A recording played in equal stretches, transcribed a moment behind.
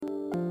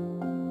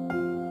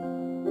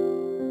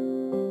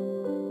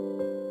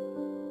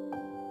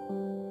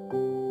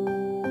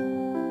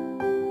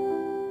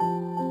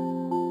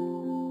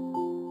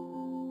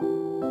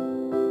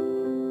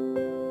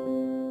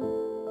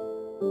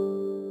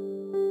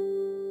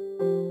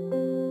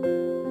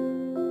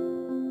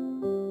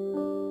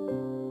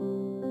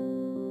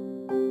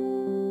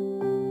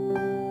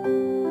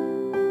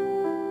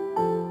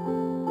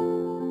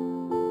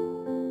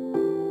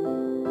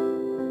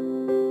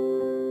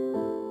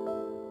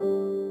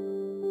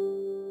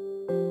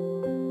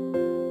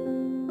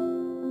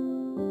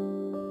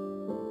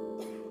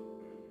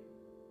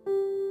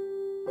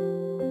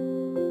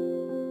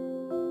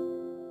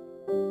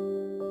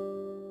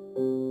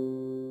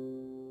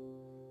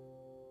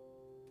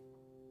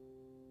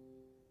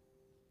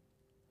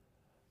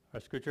Our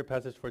scripture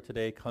passage for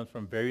today comes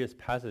from various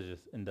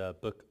passages in the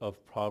book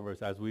of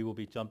Proverbs. As we will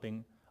be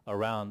jumping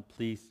around,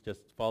 please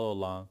just follow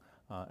along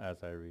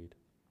as I read.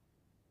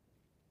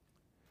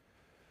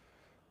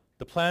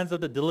 The plans of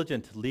the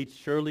diligent lead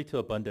surely to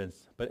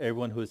abundance, but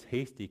everyone who is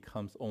hasty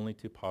comes only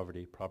to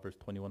poverty. Proverbs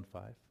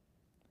 21:5.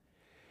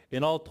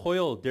 In all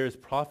toil there is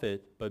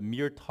profit, but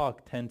mere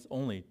talk tends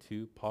only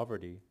to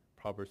poverty.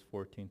 Proverbs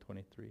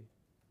 14:23.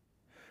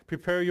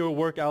 Prepare your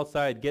work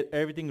outside. Get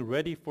everything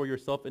ready for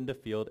yourself in the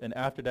field, and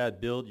after that,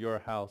 build your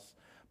house.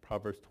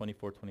 Proverbs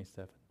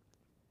 24:27.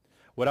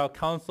 Without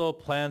counsel,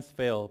 plans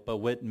fail, but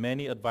with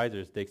many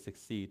advisors, they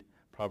succeed.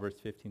 Proverbs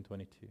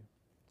 15:22.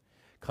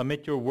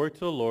 Commit your work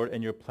to the Lord,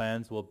 and your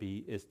plans will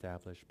be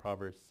established.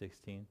 Proverbs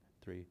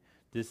 16:3.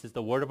 This is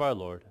the word of our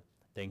Lord.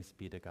 Thanks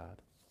be to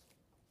God.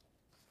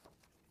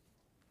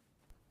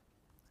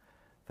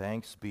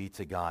 Thanks be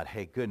to God.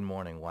 Hey, good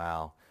morning.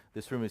 Wow.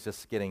 This room is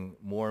just getting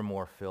more and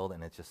more filled,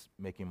 and it's just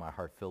making my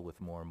heart fill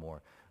with more and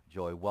more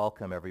joy.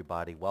 Welcome,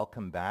 everybody.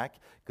 Welcome back.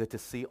 Good to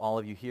see all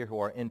of you here who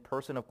are in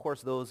person. Of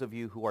course, those of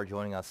you who are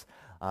joining us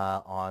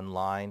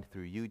online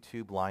through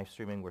YouTube live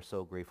streaming, we're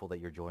so grateful that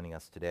you're joining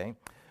us today.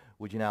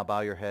 Would you now bow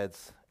your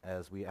heads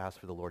as we ask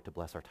for the Lord to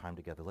bless our time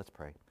together? Let's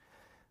pray.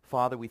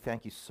 Father, we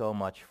thank you so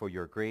much for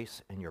your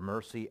grace and your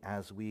mercy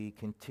as we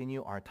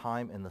continue our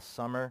time in the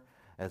summer,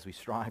 as we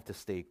strive to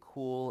stay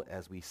cool,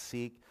 as we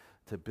seek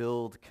to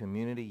build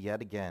community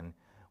yet again.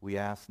 We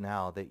ask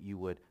now that you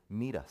would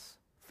meet us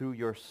through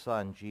your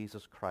Son,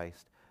 Jesus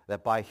Christ,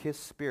 that by his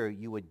Spirit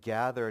you would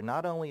gather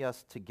not only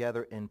us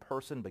together in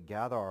person, but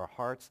gather our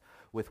hearts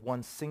with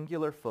one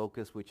singular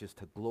focus, which is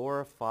to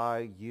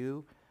glorify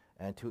you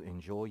and to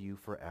enjoy you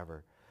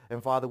forever.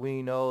 And Father,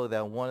 we know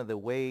that one of the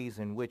ways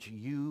in which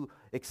you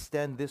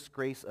extend this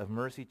grace of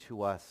mercy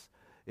to us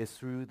is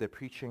through the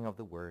preaching of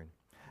the word.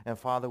 And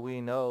Father,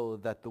 we know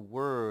that the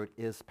word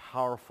is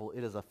powerful,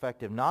 it is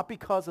effective, not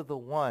because of the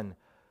one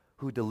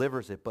who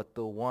delivers it, but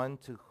the one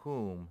to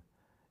whom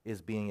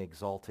is being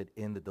exalted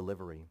in the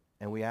delivery.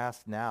 And we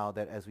ask now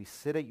that as we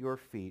sit at your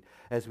feet,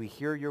 as we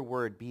hear your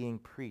word being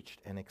preached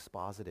and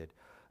exposited,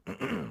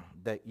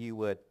 that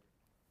you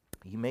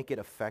make it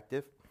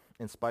effective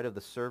in spite of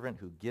the servant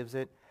who gives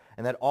it,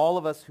 and that all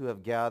of us who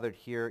have gathered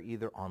here,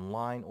 either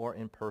online or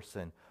in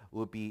person,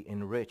 would be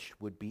enriched,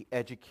 would be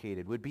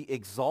educated, would be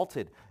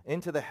exalted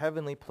into the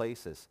heavenly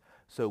places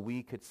so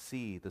we could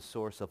see the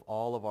source of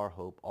all of our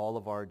hope, all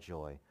of our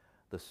joy,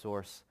 the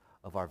source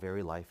of our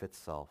very life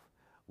itself,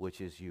 which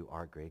is you,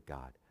 our great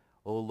God.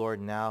 O Lord,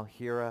 now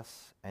hear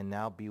us and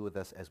now be with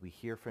us as we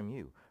hear from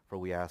you. For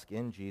we ask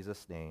in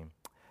Jesus' name,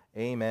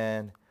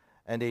 amen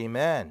and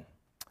amen.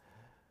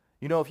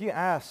 You know, if you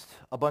asked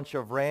a bunch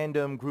of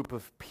random group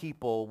of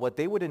people what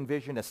they would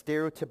envision a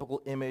stereotypical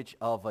image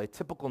of a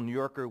typical New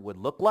Yorker would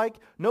look like,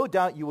 no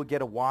doubt you would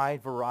get a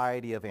wide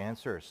variety of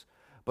answers.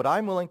 But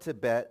I'm willing to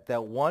bet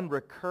that one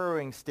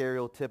recurring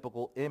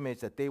stereotypical image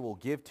that they will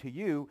give to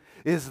you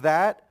is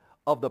that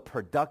of the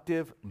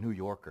productive New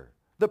Yorker.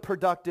 The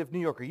productive New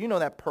Yorker. You know,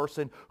 that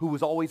person who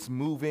is always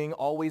moving,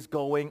 always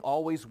going,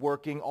 always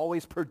working,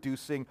 always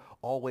producing,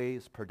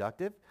 always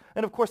productive.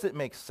 And of course it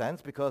makes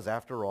sense because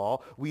after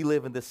all, we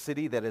live in the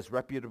city that is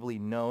reputably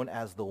known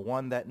as the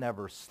one that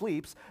never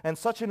sleeps, and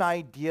such an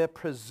idea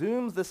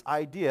presumes this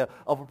idea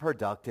of a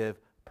productive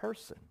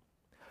person.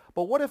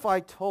 But what if I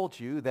told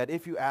you that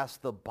if you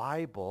asked the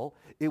Bible,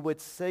 it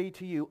would say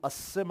to you a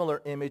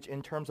similar image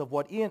in terms of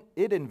what it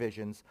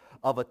envisions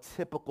of a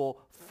typical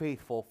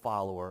faithful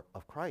follower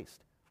of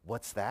Christ?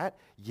 What's that?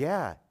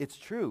 Yeah, it's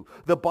true.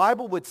 The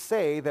Bible would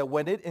say that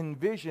when it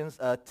envisions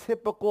a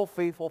typical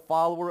faithful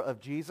follower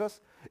of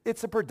Jesus,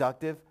 it's a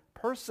productive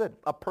person,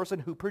 a person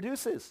who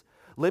produces.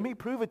 Let me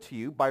prove it to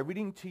you by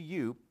reading to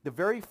you the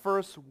very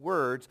first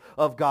words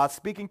of God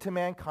speaking to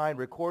mankind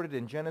recorded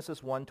in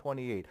Genesis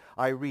 1:28.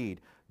 I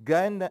read,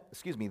 Then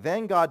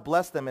God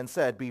blessed them and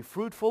said, Be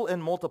fruitful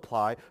and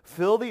multiply,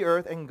 fill the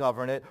earth and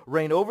govern it,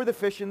 reign over the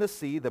fish in the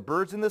sea, the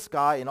birds in the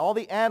sky, and all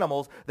the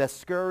animals that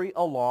scurry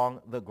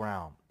along the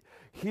ground.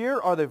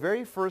 Here are the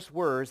very first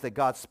words that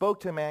God spoke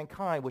to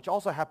mankind, which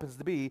also happens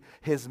to be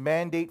his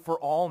mandate for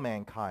all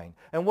mankind.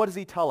 And what does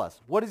he tell us?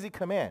 What does he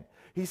command?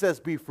 He says,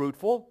 be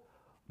fruitful,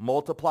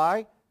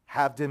 multiply,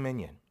 have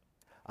dominion.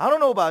 I don't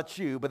know about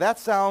you, but that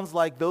sounds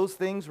like those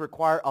things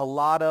require a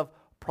lot of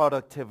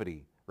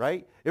productivity,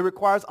 right? It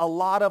requires a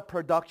lot of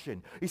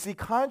production. You see,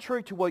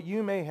 contrary to what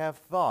you may have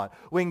thought,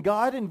 when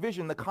God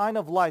envisioned the kind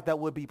of life that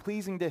would be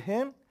pleasing to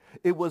him,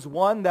 it was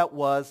one that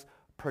was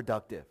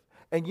productive.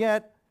 And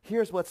yet,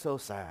 here's what's so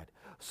sad.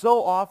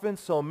 So often,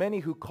 so many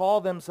who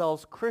call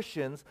themselves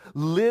Christians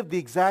live the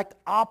exact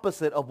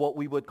opposite of what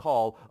we would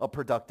call a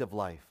productive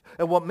life.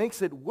 And what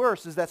makes it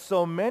worse is that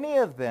so many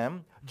of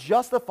them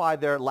justify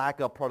their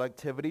lack of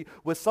productivity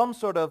with some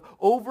sort of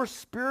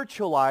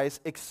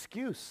over-spiritualized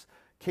excuse.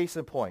 Case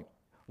in point,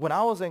 when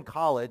I was in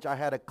college, I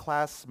had a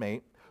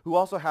classmate who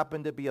also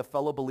happened to be a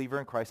fellow believer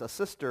in Christ, a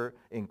sister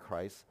in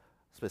Christ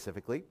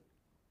specifically.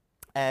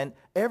 And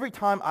every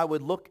time I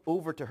would look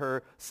over to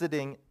her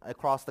sitting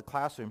across the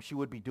classroom, she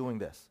would be doing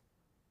this.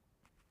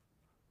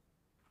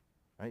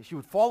 Right? She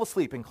would fall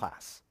asleep in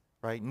class,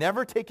 right?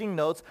 Never taking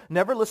notes,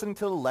 never listening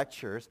to the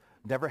lectures,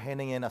 never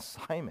handing in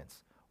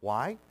assignments.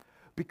 Why?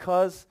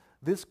 Because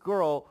this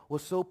girl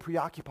was so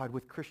preoccupied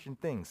with Christian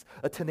things,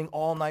 attending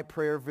all-night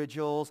prayer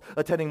vigils,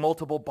 attending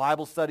multiple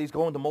Bible studies,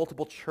 going to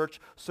multiple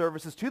church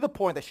services, to the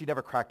point that she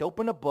never cracked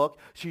open a book,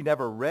 she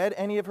never read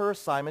any of her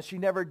assignments, she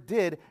never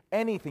did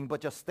anything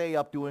but just stay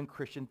up doing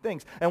Christian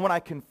things. And when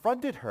I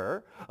confronted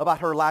her about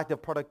her lack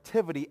of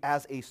productivity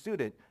as a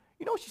student,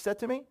 you know what she said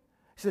to me?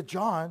 She said,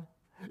 John,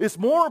 it's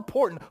more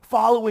important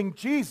following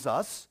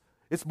Jesus,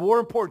 it's more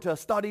important to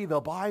study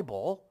the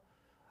Bible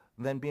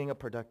than being a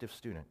productive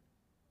student.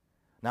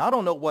 Now, I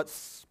don't know what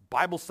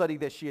Bible study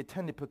that she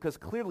attended, because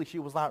clearly she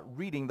was not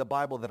reading the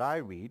Bible that I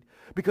read,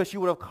 because she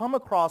would have come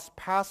across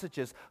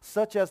passages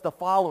such as the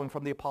following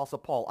from the Apostle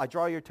Paul. I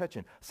draw your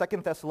attention. 2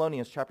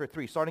 Thessalonians chapter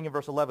 3, starting in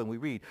verse 11, we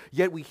read,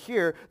 "Yet we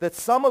hear that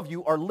some of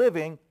you are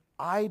living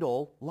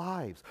idle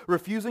lives,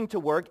 refusing to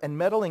work and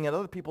meddling in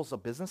other people's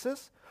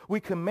businesses.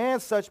 We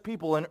command such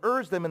people and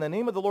urge them in the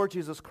name of the Lord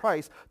Jesus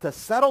Christ to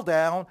settle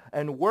down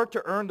and work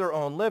to earn their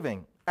own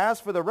living. As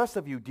for the rest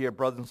of you, dear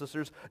brothers and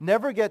sisters,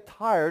 never get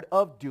tired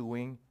of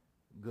doing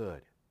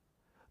good."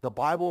 The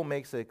Bible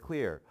makes it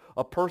clear.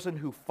 A person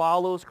who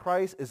follows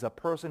Christ is a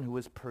person who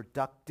is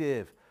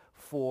productive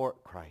for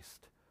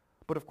Christ.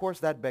 But of course,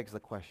 that begs the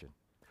question,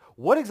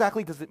 what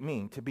exactly does it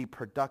mean to be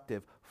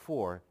productive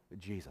for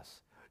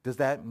Jesus? Does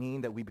that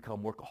mean that we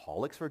become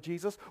workaholics for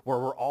Jesus, where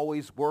we're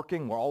always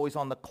working, we're always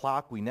on the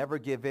clock, we never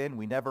give in,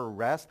 we never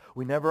rest,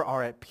 we never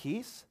are at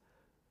peace?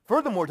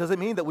 Furthermore, does it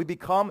mean that we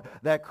become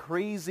that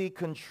crazy,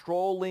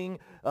 controlling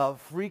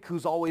freak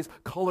who's always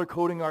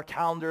color-coding our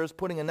calendars,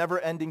 putting a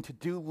never-ending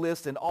to-do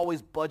list, and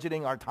always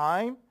budgeting our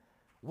time?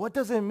 What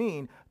does it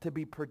mean to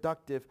be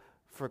productive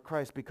for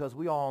Christ? Because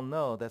we all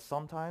know that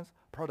sometimes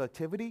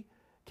productivity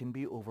can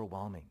be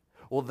overwhelming.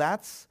 Well,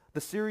 that's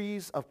the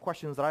series of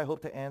questions that I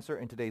hope to answer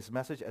in today's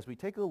message as we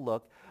take a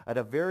look at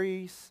a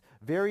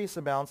various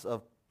amounts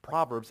of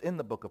Proverbs in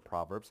the book of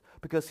Proverbs,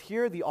 because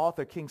here the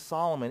author, King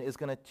Solomon, is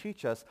going to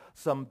teach us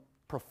some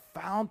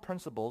profound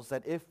principles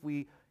that if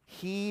we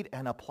heed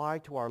and apply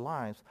to our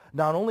lives,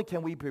 not only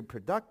can we be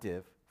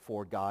productive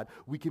for God,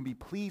 we can be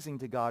pleasing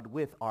to God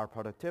with our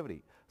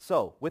productivity.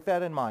 So, with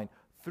that in mind,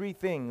 3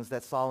 things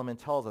that Solomon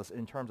tells us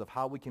in terms of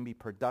how we can be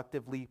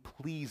productively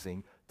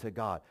pleasing to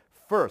God.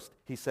 First,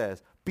 he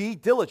says, be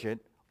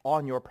diligent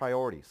on your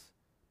priorities.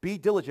 Be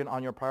diligent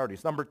on your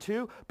priorities. Number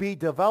 2, be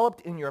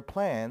developed in your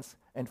plans.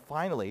 And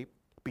finally,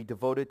 be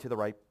devoted to the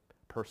right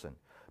person.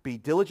 Be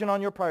diligent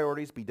on your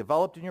priorities, be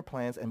developed in your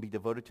plans, and be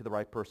devoted to the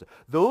right person.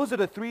 Those are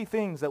the 3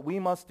 things that we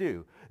must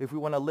do if we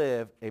want to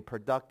live a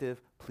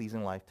productive,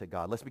 pleasing life to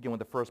God. Let's begin with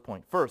the first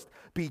point. First,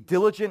 be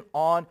diligent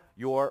on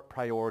your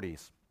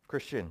priorities.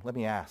 Christian, let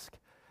me ask,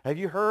 have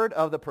you heard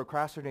of the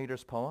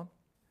procrastinator's poem?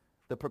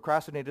 The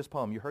procrastinator's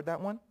poem. You heard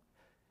that one?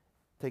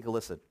 Take a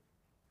listen.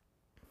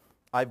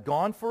 I've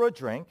gone for a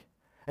drink,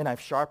 and I've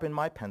sharpened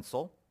my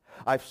pencil.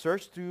 I've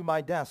searched through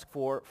my desk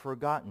for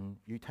forgotten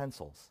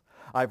utensils.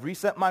 I've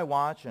reset my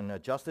watch and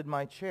adjusted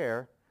my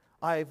chair.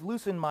 I've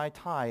loosened my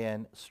tie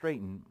and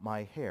straightened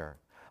my hair.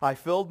 I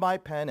filled my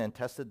pen and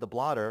tested the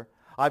blotter.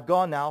 I've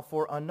gone now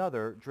for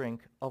another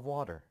drink of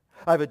water.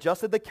 I've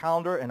adjusted the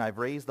calendar and I've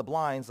raised the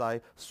blinds.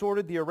 I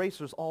sorted the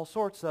erasers, all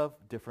sorts of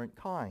different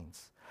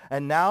kinds.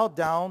 And now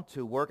down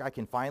to work I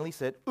can finally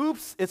sit.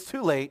 Oops, it's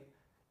too late.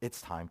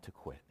 It's time to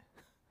quit.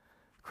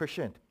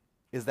 Christian,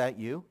 is that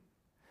you?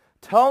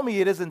 Tell me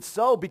it isn't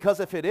so,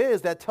 because if it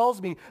is, that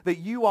tells me that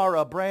you are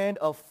a brand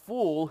of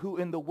fool who,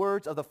 in the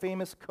words of the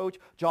famous coach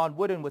John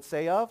Wooden would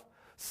say of,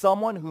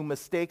 someone who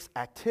mistakes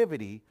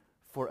activity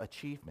for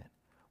achievement.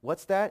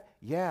 What's that?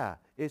 Yeah,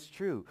 it's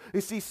true.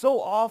 You see,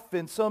 so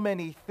often, so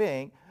many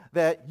think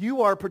that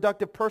you are a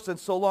productive person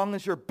so long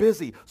as you're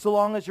busy, so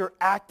long as you're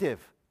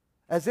active,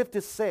 as if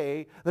to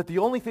say that the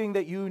only thing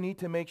that you need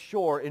to make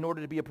sure in order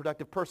to be a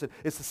productive person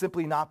is to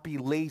simply not be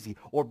lazy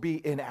or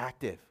be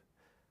inactive.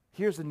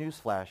 Here's the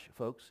newsflash,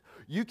 folks.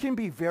 You can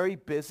be very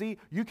busy,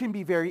 you can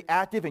be very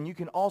active, and you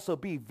can also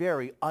be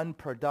very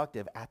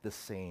unproductive at the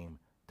same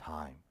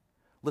time.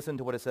 Listen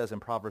to what it says in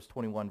Proverbs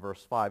 21,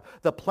 verse 5.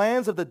 The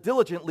plans of the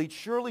diligent lead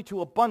surely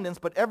to abundance,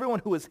 but everyone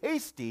who is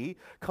hasty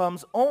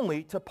comes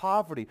only to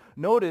poverty.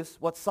 Notice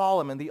what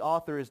Solomon, the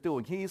author, is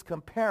doing. He's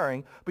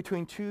comparing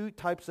between 2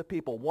 types of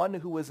people. One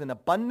who is in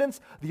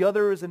abundance, the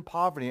other is in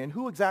poverty. And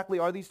who exactly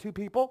are these 2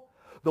 people?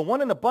 The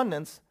one in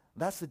abundance,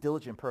 that's the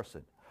diligent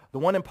person. The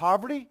one in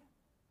poverty,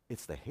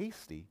 it's the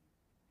hasty.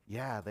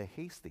 Yeah, the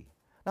hasty.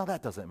 Now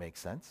that doesn't make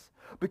sense,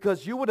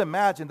 because you would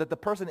imagine that the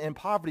person in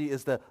poverty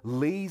is the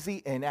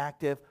lazy,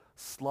 inactive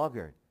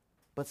sluggard.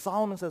 But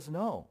Solomon says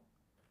no,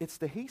 it's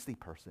the hasty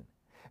person.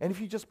 And if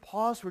you just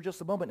pause for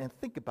just a moment and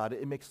think about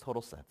it, it makes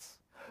total sense.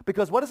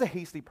 Because what is a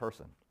hasty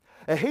person?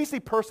 A hasty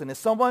person is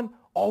someone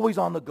always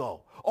on the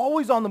go,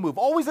 always on the move,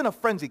 always in a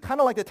frenzy, kind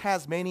of like the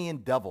Tasmanian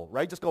devil,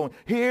 right? Just going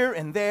here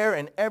and there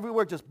and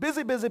everywhere, just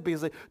busy, busy,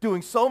 busy,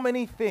 doing so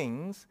many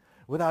things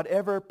without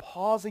ever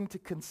pausing to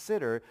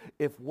consider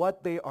if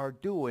what they are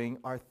doing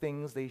are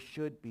things they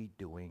should be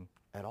doing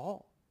at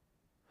all.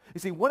 You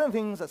see, one of the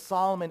things that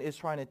Solomon is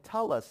trying to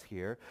tell us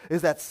here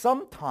is that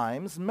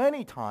sometimes,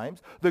 many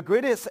times, the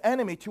greatest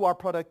enemy to our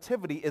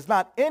productivity is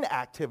not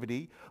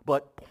inactivity,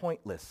 but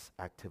pointless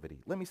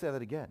activity. Let me say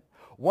that again.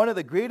 One of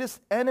the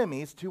greatest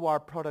enemies to our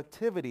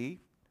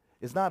productivity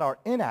is not our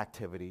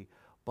inactivity,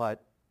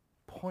 but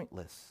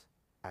pointless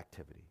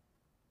activity,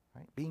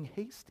 right? Being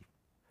hasty.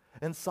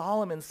 And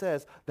Solomon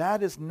says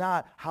that is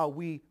not how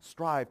we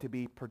strive to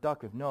be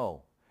productive.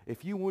 No.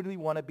 If you really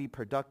want to be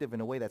productive in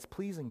a way that's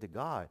pleasing to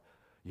God,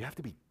 you have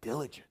to be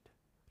diligent.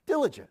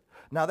 Diligent.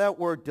 Now that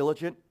word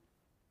diligent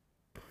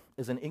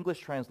is an English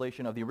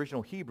translation of the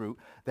original Hebrew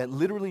that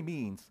literally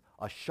means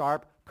a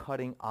sharp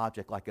cutting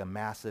object like a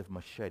massive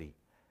machete.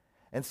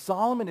 And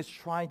Solomon is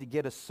trying to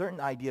get a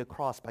certain idea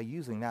across by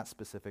using that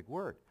specific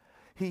word.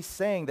 He's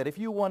saying that if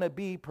you want to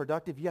be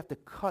productive, you have to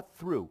cut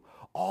through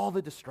all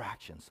the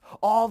distractions,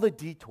 all the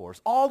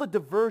detours, all the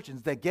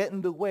diversions that get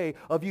in the way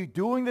of you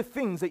doing the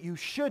things that you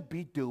should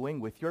be doing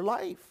with your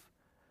life.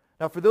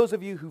 Now, for those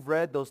of you who've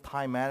read those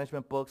time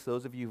management books,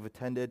 those of you who've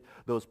attended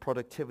those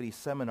productivity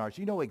seminars,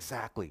 you know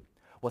exactly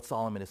what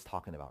Solomon is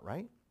talking about,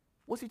 right?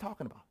 What's he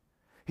talking about?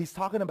 He's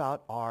talking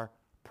about our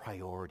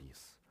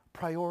priorities.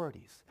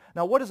 Priorities.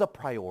 Now, what is a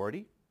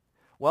priority?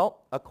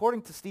 Well,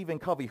 according to Stephen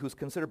Covey, who's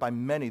considered by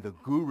many the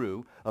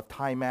guru of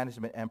time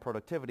management and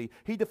productivity,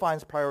 he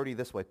defines priority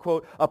this way,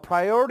 quote, "A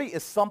priority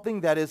is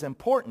something that is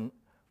important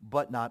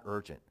but not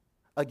urgent."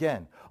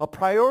 Again, a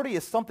priority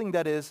is something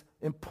that is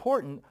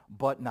important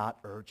but not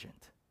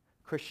urgent.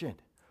 Christian,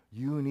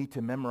 you need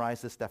to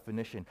memorize this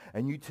definition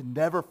and you need to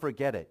never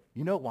forget it.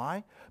 You know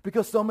why?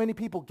 Because so many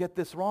people get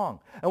this wrong.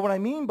 And what I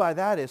mean by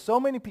that is so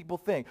many people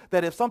think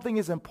that if something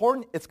is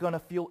important, it's going to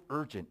feel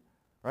urgent,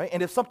 right?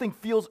 And if something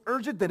feels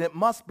urgent, then it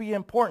must be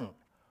important.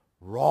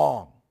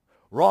 Wrong.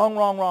 Wrong,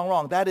 wrong, wrong,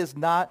 wrong. That is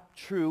not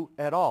true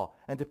at all.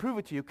 And to prove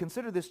it to you,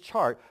 consider this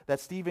chart that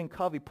Stephen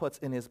Covey puts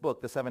in his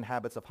book, The 7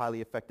 Habits of Highly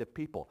Effective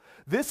People.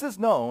 This is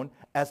known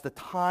as the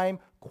time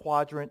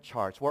quadrant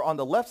charts, where on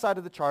the left side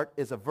of the chart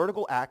is a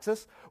vertical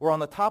axis, where on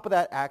the top of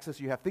that axis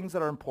you have things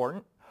that are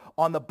important.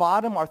 On the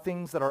bottom are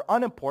things that are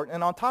unimportant.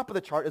 And on top of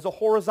the chart is a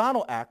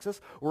horizontal axis,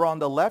 where on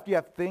the left you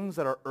have things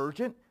that are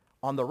urgent.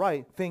 On the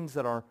right, things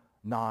that are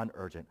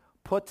non-urgent.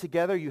 Put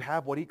together, you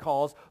have what he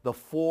calls the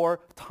 4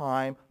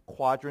 time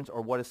quadrants,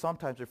 or what is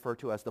sometimes referred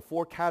to as the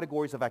 4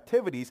 categories of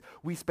activities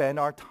we spend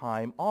our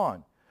time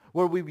on,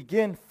 where we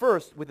begin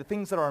first with the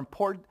things that are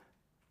important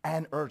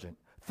and urgent,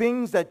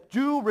 things that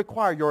do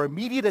require your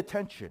immediate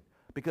attention,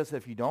 because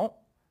if you don't,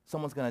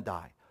 someone's going to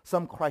die,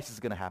 some crisis is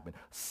going to happen,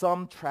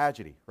 some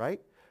tragedy,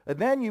 right? And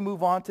then you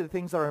move on to the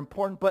things that are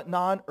important but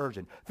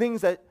non-urgent,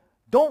 things that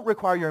don't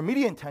require your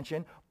immediate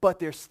attention, but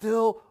they're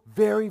still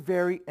very,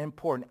 very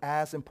important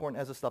as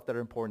the stuff that are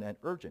important and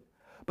urgent.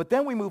 But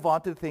then we move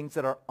on to the things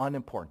that are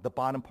unimportant, the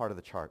bottom part of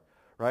the chart,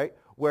 right?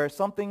 Where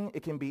something,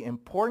 it can be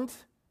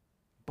important,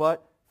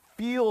 but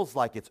feels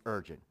like it's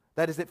urgent.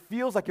 That is, it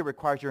feels like it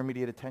requires your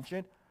immediate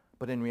attention,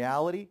 but in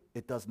reality,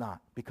 it does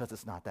not, because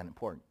it's not that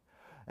important.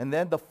 And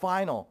then the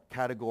final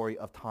category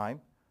of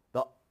time,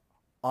 the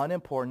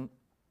unimportant,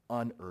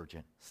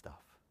 unurgent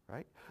stuff,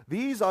 right?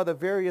 These are the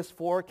various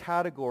 4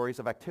 categories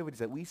of activities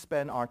that we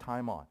spend our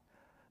time on.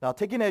 Now,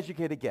 take an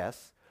educated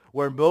guess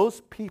where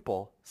most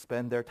people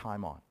spend their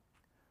time on.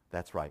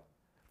 That's right,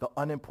 the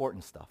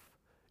unimportant stuff.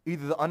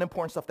 Either the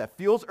unimportant stuff that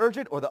feels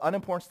urgent or the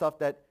unimportant stuff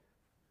that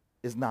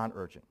is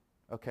non-urgent,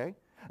 okay?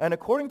 And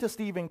according to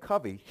Stephen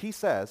Covey, he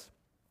says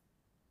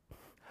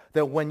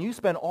that when you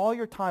spend all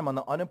your time on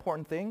the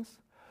unimportant things,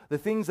 the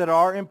things that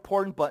are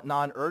important but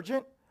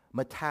non-urgent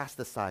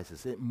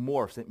metastasizes, it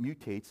morphs, it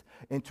mutates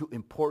into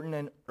important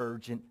and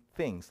urgent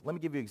things. Let me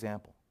give you an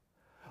example.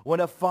 When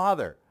a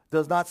father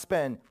does not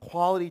spend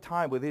quality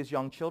time with his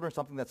young children,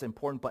 something that's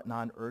important but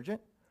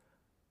non-urgent,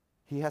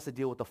 he has to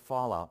deal with the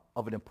fallout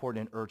of an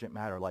important and urgent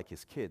matter like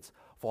his kids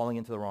falling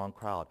into the wrong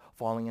crowd,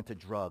 falling into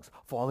drugs,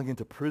 falling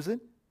into prison.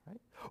 Right?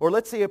 Or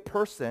let's say a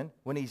person,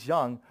 when he's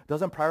young,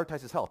 doesn't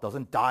prioritize his health,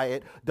 doesn't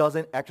diet,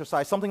 doesn't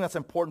exercise, something that's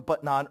important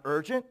but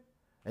non-urgent,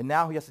 and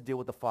now he has to deal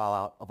with the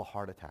fallout of a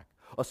heart attack,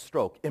 a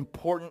stroke,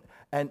 important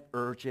and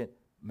urgent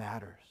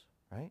matters,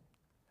 right?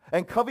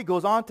 And Covey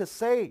goes on to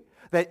say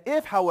that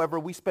if, however,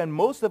 we spend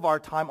most of our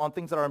time on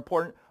things that are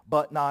important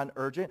but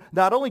non-urgent,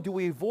 not only do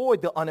we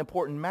avoid the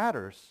unimportant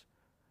matters,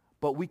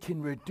 but we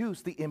can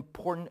reduce the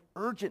important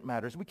urgent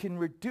matters. We can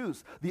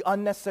reduce the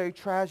unnecessary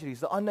tragedies,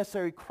 the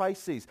unnecessary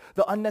crises,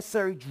 the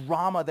unnecessary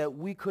drama that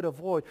we could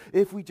avoid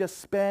if we just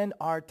spend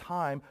our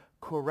time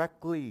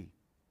correctly.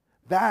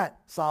 That,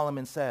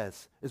 Solomon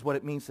says, is what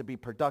it means to be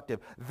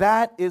productive.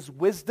 That is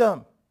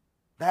wisdom.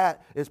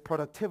 That is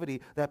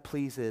productivity that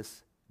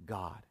pleases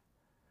God.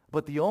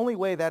 But the only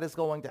way that is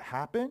going to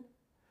happen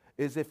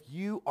is if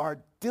you are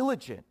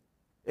diligent,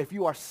 if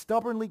you are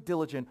stubbornly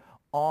diligent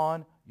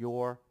on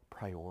your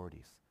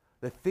priorities,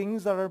 the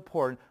things that are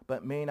important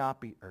but may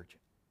not be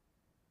urgent.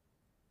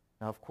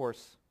 Now, of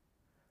course,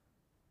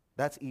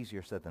 that's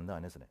easier said than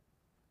done, isn't it?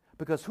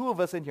 Because who of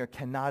us in here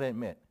cannot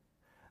admit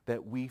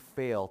that we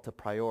fail to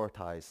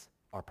prioritize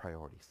our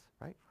priorities,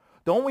 right?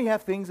 Don't we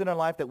have things in our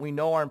life that we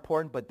know are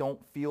important but don't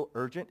feel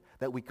urgent,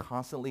 that we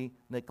constantly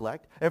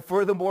neglect? And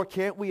furthermore,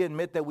 can't we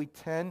admit that we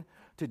tend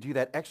to do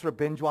that extra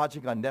binge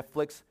watching on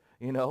Netflix,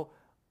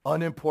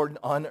 unimportant,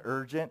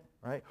 unurgent,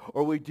 right?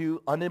 Or we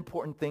do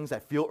unimportant things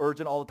that feel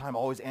urgent all the time,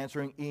 always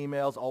answering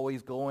emails,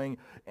 always going,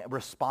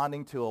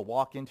 responding to a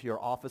walk into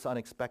your office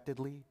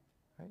unexpectedly,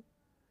 right?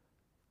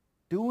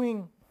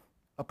 Doing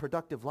a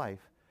productive life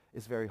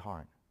is very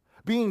hard.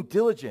 Being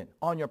diligent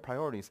on your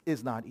priorities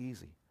is not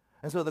easy.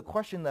 And so the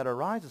question that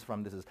arises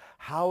from this is,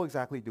 how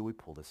exactly do we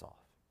pull this off?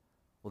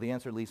 Well, the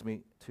answer leads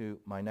me to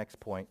my next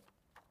point.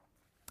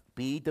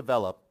 Be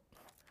developed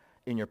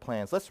in your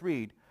plans. Let's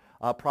read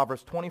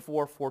Proverbs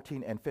 24,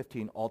 14, and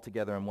 15 all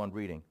together in one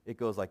reading. It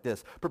goes like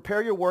this.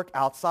 Prepare your work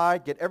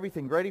outside, get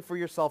everything ready for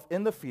yourself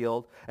in the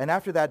field, and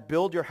after that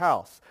build your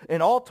house.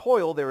 In all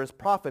toil there is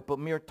profit, but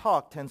mere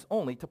talk tends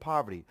only to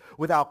poverty.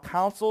 Without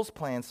counsels,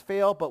 plans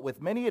fail, but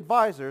with many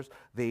advisors,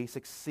 they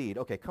succeed.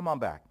 Okay, come on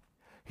back.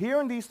 Here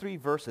in these 3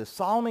 verses,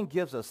 Solomon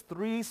gives us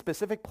 3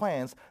 specific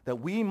plans that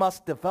we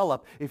must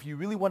develop if you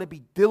really want to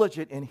be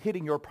diligent in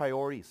hitting your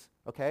priorities,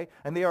 okay?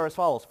 And they are as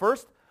follows.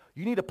 First,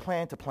 you need a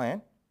plan to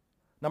plan.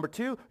 Number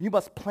 2, you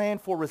must plan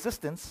for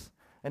resistance.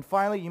 And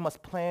finally, you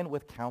must plan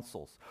with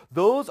counsels.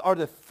 Those are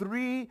the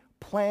 3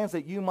 plans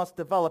that you must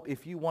develop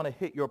if you want to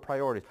hit your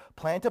priorities.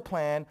 Plan to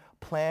plan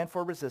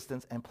for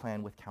resistance, and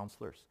plan with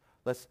counselors.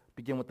 Let's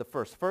begin with the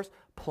first. First,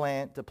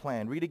 plan to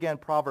plan. Read again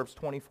Proverbs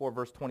 24,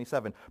 verse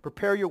 27.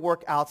 Prepare your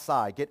work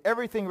outside. Get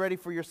everything ready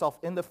for yourself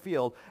in the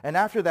field. And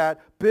after that,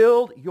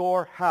 build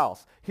your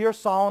house. Here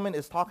Solomon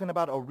is talking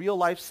about a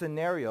real-life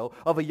scenario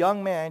of a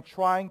young man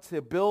trying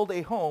to build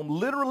a home,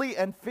 literally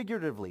and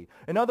figuratively.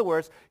 In other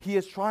words, he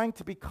is trying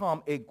to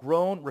become a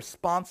grown,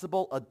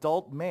 responsible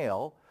adult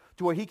male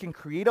to where he can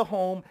create a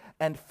home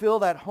and fill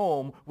that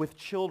home with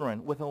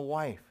children, with a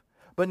wife.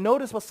 But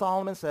notice what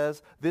Solomon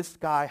says this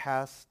guy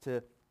has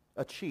to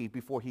achieve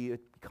before he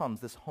becomes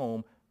this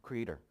home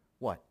creator.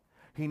 What?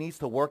 He needs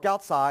to work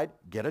outside,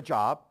 get a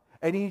job,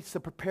 and he needs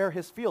to prepare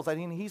his fields.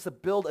 He needs to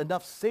build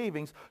enough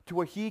savings to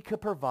where he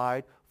could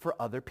provide for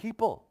other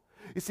people.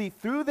 You see,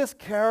 through this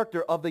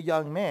character of the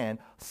young man,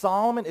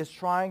 Solomon is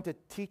trying to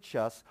teach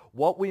us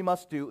what we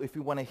must do if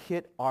we want to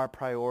hit our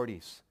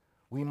priorities.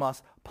 We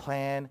must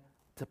plan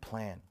to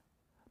plan.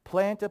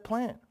 Plan to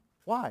plan.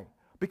 Why?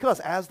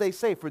 Because as they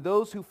say, for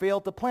those who fail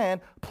to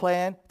plan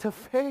to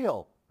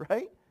fail,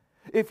 right?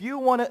 If you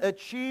want to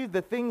achieve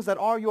the things that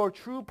are your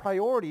true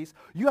priorities,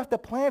 you have to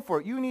plan for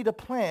it. You need to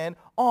plan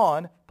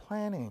on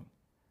planning.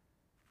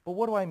 But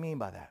what do I mean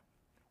by that?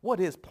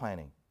 What is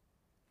planning?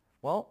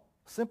 Well,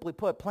 simply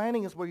put,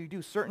 planning is where you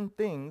do certain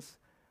things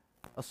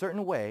a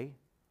certain way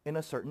in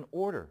a certain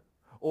order.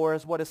 Or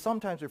as what is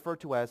sometimes referred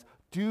to as,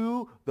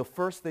 do the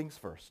first things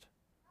first.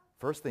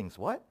 First things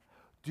what?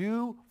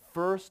 Do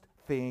first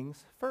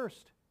things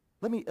first.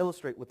 Let me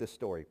illustrate with this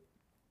story.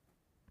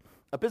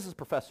 A business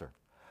professor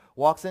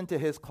walks into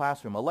his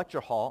classroom, a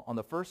lecture hall, on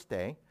the first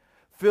day,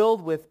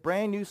 filled with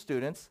brand new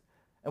students,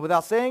 and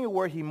without saying a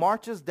word, he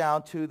marches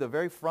down to the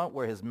very front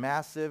where his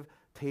massive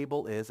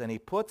table is, and he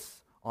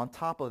puts on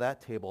top of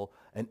that table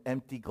an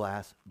empty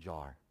glass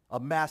jar, a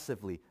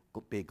massively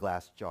big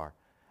glass jar.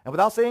 And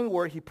without saying a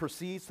word, he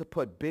proceeds to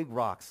put big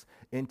rocks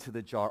into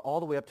the jar all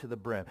the way up to the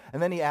brim.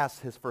 And then he asks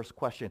his first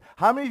question.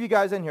 How many of you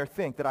guys in here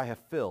think that I have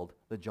filled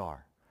the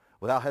jar?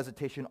 Without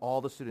hesitation, all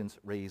the students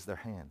raised their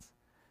hands.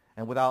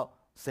 And without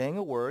saying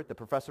a word, the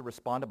professor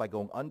responded by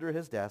going under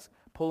his desk,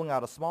 pulling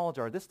out a small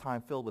jar, this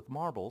time filled with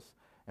marbles,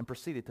 and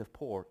proceeded to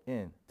pour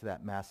into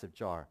that massive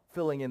jar,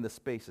 filling in the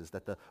spaces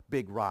that the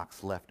big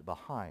rocks left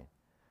behind.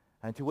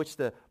 And to which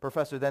the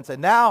professor then said,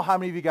 now how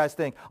many of you guys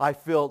think I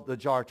filled the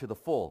jar to the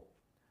full?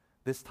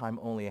 This time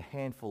only a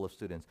handful of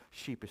students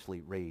sheepishly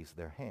raised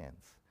their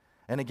hands.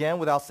 And again,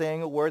 without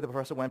saying a word, the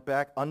professor went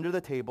back under the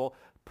table,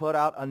 put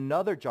out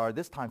another jar,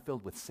 this time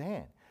filled with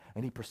sand.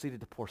 And he proceeded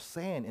to pour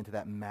sand into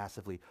that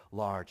massively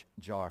large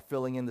jar,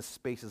 filling in the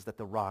spaces that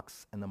the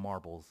rocks and the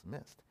marbles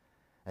missed.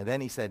 And then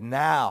he said,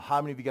 now,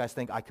 how many of you guys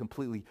think I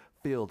completely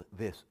filled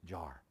this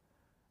jar?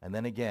 And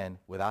then again,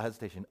 without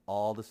hesitation,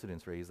 all the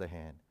students raised their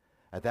hand.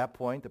 At that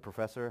point, the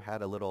professor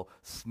had a little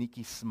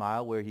sneaky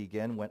smile where he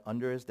again went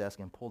under his desk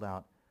and pulled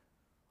out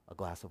a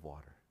glass of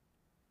water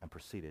and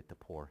proceeded to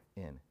pour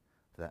in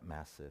to that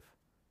massive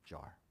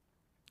jar.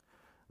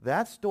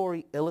 That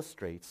story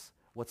illustrates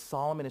what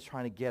Solomon is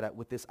trying to get at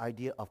with this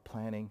idea of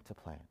planning to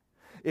plan.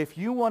 If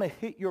you want to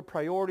hit your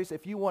priorities,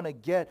 if you want to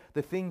get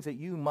the things that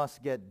you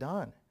must get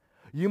done,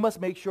 you must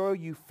make sure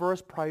you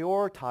first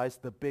prioritize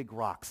the big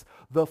rocks,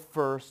 the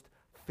first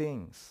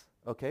things.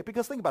 Okay?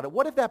 Because think about it.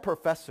 What if that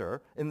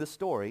professor in the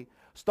story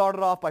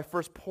started off by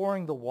first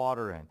pouring the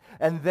water in,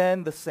 and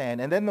then the sand,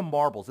 and then the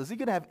marbles? Is he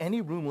going to have any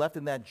room left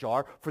in that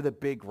jar for the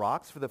big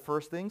rocks, for the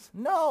first things?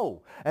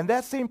 No. And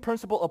that same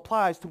principle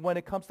applies to when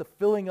it comes to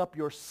filling up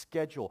your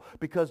schedule.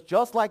 Because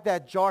just like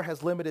that jar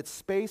has limited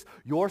space,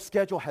 your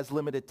schedule has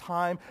limited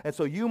time. And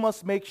so you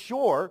must make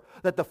sure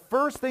that the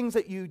first things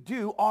that you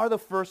do are the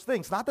first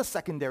things, not the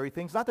secondary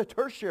things, not the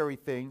tertiary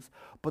things,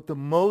 but the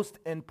most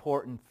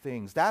important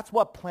things. That's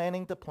what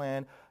planning to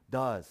plan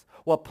does.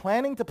 What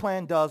planning to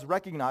plan does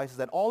recognizes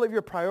that all of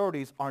your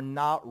priorities are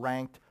not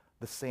ranked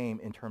the same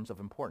in terms of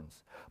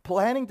importance.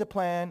 Planning to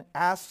plan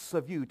asks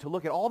of you to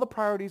look at all the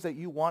priorities that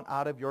you want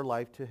out of your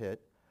life to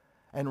hit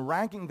and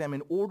ranking them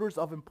in orders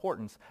of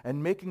importance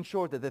and making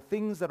sure that the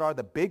things that are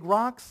the big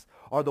rocks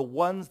are the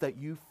ones that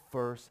you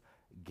first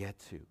get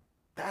to.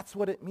 That's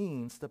what it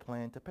means to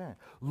plan to plan.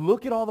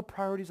 Look at all the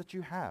priorities that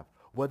you have,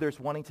 whether it's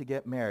wanting to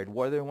get married,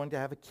 whether wanting to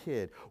have a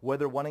kid,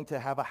 whether wanting to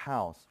have a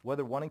house,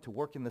 whether wanting to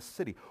work in the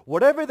city,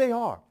 whatever they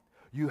are,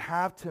 you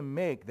have to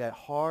make that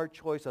hard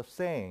choice of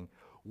saying,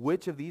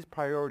 which of these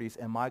priorities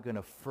am I going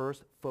to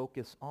first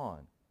focus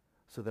on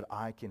so that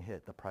I can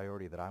hit the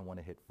priority that I want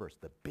to hit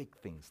first, the big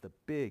things, the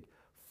big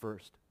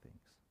first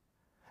things.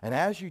 And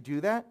as you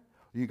do that,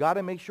 you got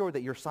to make sure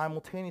that you're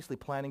simultaneously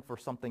planning for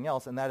something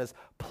else, and that is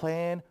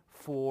plan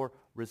for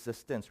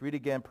resistance. Read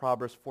again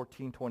Proverbs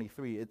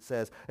 14:23. It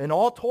says, "In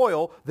all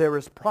toil there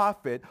is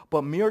profit,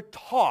 but mere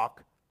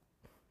talk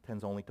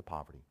tends only to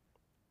poverty."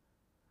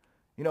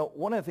 You know,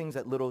 one of the things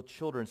that little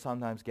children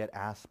sometimes get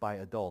asked by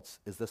adults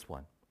is this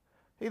one.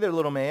 "Hey there,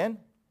 little man.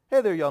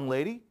 Hey there, young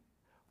lady.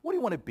 What do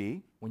you want to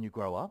be when you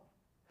grow up?"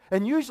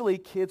 And usually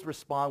kids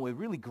respond with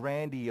really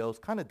grandiose,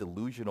 kind of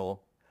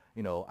delusional,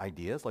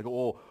 ideas like,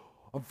 "Oh,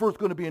 I'm first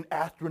going to be an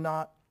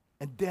astronaut,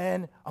 and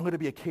then I'm going to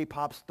be a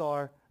K-pop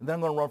star, and then I'm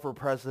going to run for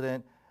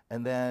president,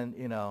 and then,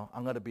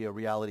 I'm going to be a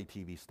reality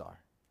TV star,"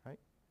 right?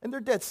 And they're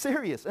dead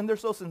serious, and they're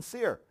so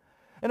sincere.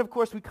 And of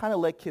course, we kind of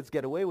let kids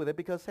get away with it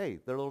because,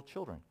 hey, they're little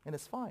children, and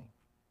it's fine.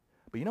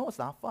 But you know what's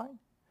not fine?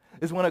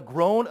 Is when a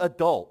grown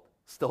adult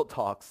still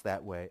talks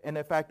that way, and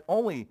in fact,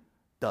 only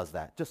does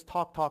that. Just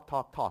talk, talk,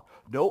 talk, talk.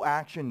 No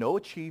action, no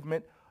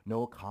achievement,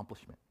 no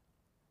accomplishment.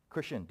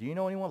 Christian, do you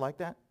know anyone like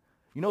that?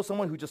 You know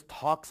someone who just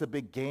talks a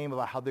big game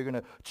about how they're going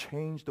to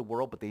change the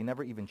world, but they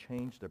never even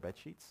change their bed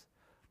sheets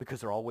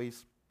because they're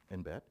always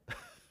in bed?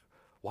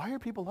 Why are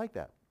people like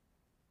that?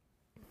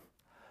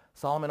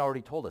 Solomon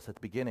already told us at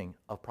the beginning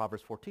of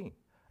Proverbs 14,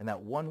 and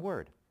that one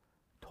word,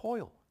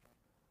 toil.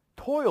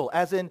 Toil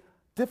as in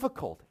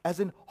difficult, as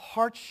in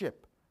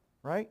hardship,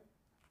 right?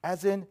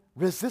 As in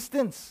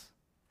resistance.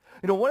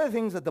 One of the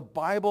things that the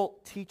Bible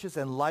teaches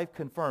and life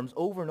confirms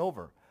over and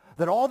over,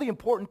 that all the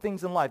important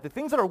things in life, the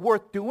things that are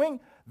worth doing,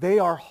 they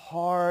are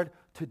hard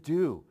to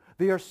do.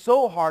 They are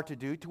so hard to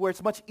do to where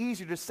it's much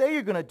easier to say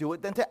you're going to do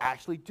it than to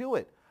actually do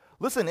it.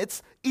 Listen,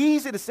 it's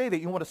easy to say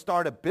that you want to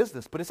start a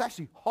business, but it's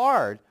actually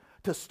hard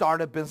to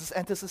start a business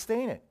and to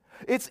sustain it.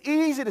 It's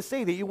easy to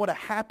say that you want a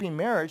happy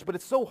marriage, but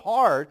it's so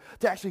hard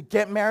to actually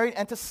get married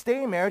and to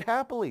stay married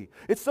happily.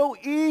 It's so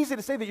easy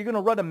to say that you're going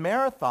to run a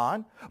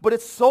marathon, but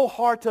it's so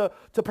hard to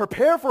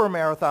prepare for a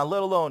marathon,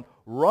 let alone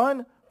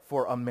run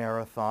for a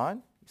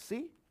marathon.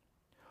 See?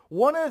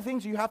 One of the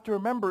things you have to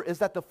remember is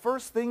that the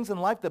first things in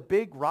life, the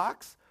big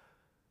rocks,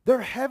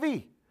 they're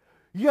heavy.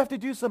 You have to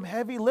do some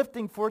heavy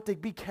lifting for it to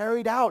be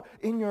carried out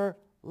in your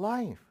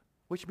life,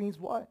 which means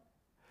what?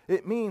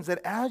 It means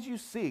that as you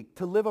seek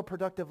to live a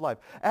productive life,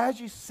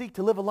 as you seek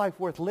to live a life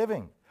worth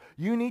living,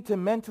 you need to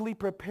mentally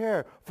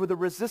prepare for the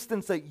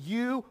resistance that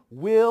you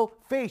will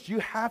face. You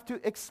have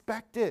to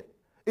expect it.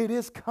 It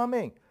is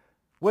coming.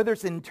 Whether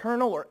it's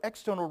internal or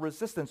external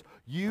resistance,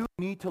 you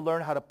need to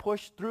learn how to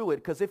push through it,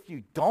 because if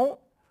you don't,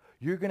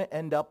 you're going to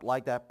end up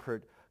like that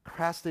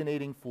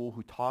procrastinating fool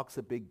who talks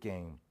a big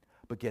game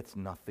but gets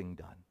nothing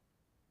done.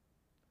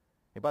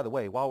 Hey, by the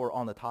way, while we're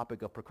on the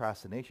topic of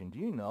procrastination, do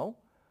you know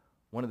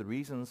one of the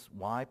reasons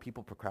why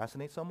people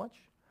procrastinate so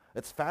much?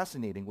 It's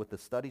fascinating with the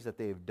studies that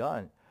they've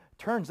done.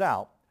 Turns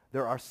out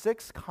there are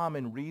 6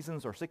 common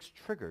reasons or 6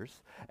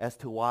 triggers as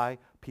to why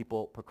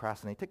people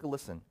procrastinate. Take a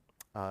listen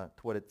to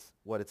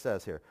what it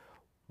says here.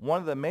 One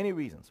of the many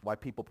reasons why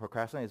people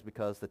procrastinate is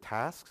because the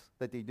tasks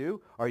that they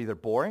do are either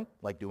boring,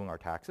 like doing our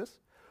taxes.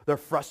 They're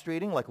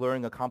frustrating, like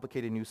learning a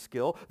complicated new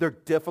skill. They're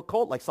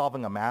difficult, like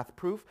solving a math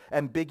proof.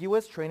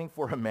 Ambiguous, training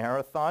for a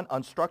marathon.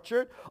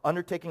 Unstructured,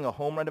 undertaking a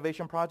home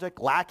renovation project.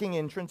 Lacking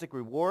intrinsic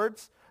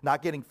rewards,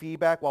 not getting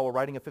feedback while we're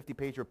writing a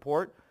 50-page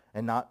report.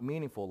 And not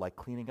meaningful, like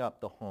cleaning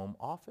up the home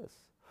office.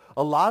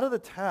 A lot of the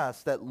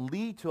tasks that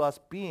lead to us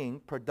being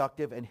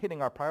productive and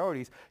hitting our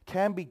priorities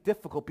can be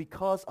difficult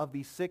because of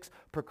these 6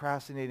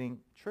 procrastinating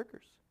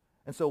triggers.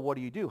 And so what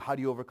do? How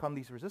do you overcome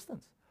these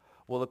resistance?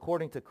 Well,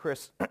 according to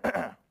Chris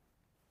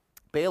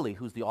Bailey,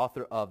 who's the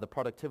author of the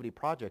Productivity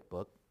Project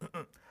book,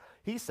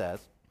 he says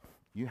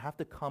you have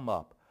to come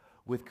up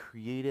with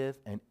creative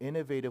and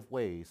innovative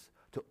ways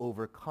to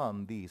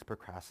overcome these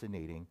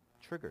procrastinating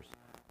triggers.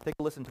 Take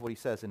a listen to what he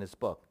says in his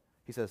book.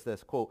 He says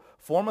this, quote,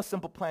 "Form a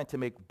simple plan to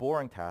make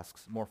boring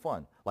tasks more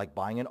fun, like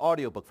buying an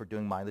audiobook for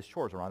doing mindless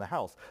chores around the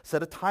house.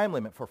 Set a time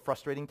limit for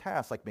frustrating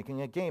tasks, like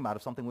making a game out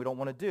of something we don't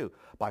want to do,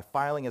 by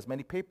filing as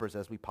many papers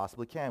as we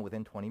possibly can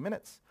within 20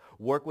 minutes.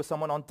 Work with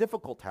someone on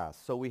difficult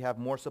tasks so we have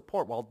more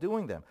support while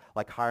doing them,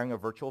 like hiring a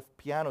virtual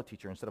piano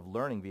teacher instead of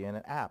learning via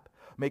an app.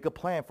 Make a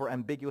plan for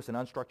ambiguous and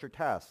unstructured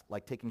tasks,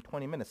 like taking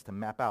 20 minutes to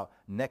map out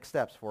next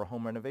steps for a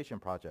home renovation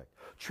project.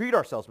 Treat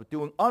ourselves with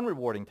doing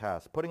unrewarding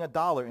tasks, putting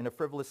 $1 in a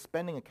frivolous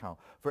spending account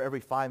for every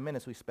 5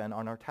 minutes we spend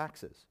on our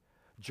taxes.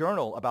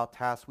 Journal about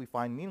tasks we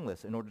find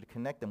meaningless in order to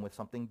connect them with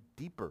something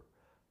deeper,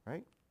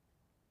 right?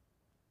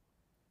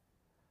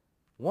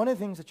 One of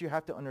the things that you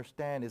have to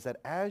understand is that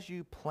as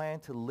you plan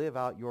to live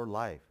out your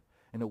life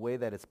in a way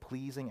that is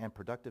pleasing and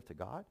productive to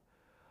God,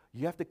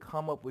 you have to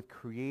come up with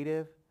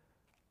creative,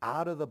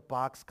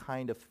 out-of-the-box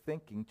kind of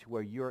thinking to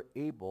where you're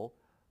able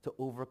to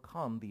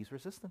overcome these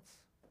resistance.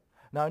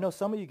 Now, I know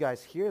some of you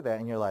guys hear that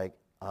and you're like,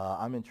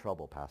 I'm in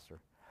trouble, Pastor,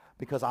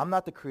 because I'm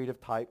not the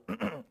creative type.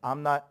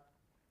 I'm not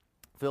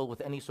filled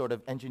with any sort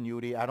of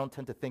ingenuity. I don't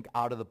tend to think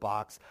out of the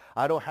box.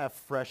 I don't have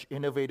fresh,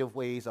 innovative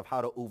ways of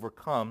how to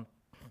overcome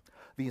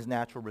these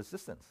natural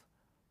resistance.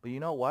 But you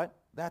know what?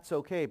 That's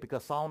okay,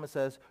 because Solomon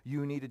says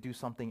you need to do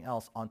something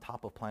else on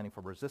top of planning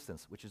for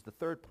resistance, which is the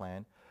third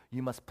plan.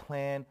 You must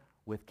plan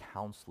with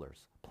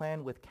counselors.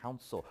 Plan with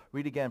counsel.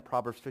 Read again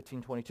Proverbs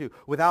 15:22.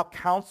 Without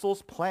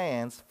counsels,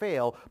 plans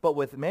fail, but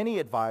with many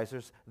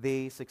advisors,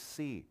 they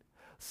succeed.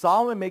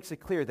 Solomon makes it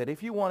clear that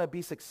if you want to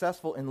be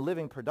successful in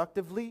living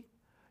productively,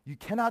 you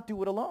cannot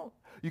do it alone.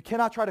 You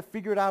cannot try to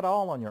figure it out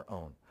all on your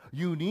own.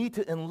 You need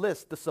to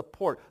enlist the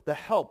support, the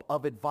help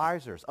of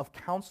advisors, of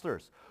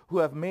counselors who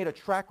have made a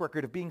track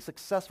record of being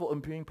successful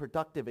and being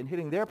productive and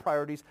hitting their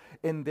priorities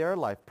in their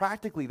life.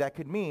 Practically, that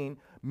could mean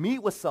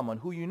meet with someone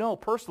who you know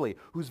personally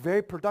who's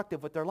very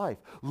productive with their life.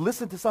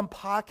 Listen to some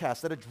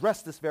podcasts that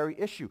address this very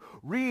issue.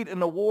 Read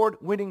an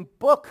award-winning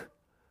book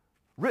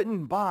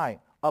written by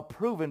a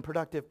proven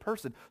productive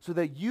person so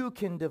that you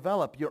can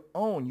develop your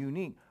own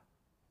unique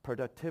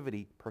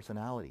productivity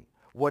personality.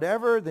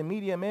 Whatever the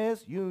medium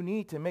is, you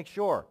need to make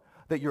sure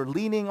that you're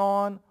leaning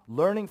on,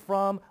 learning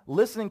from,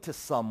 listening to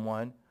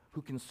someone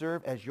who can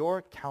serve as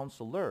your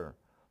counselor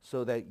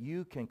so that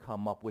you can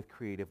come up with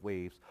creative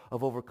ways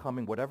of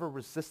overcoming whatever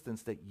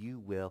resistance that you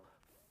will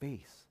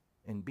face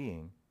in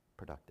being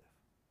productive.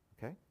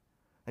 Okay?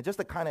 And just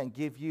to kind of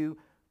give you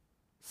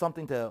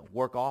something to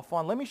work off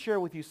on, let me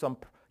share with you some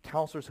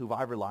counselors who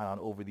I've relied on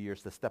over the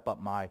years to step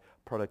up my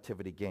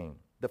productivity game.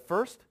 The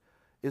first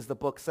is the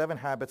book 7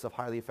 Habits of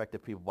Highly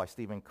Effective People by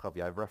Stephen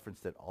Covey. I've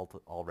referenced it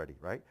already,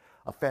 right?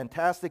 A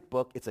fantastic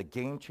book. It's a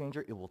game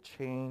changer. It will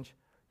change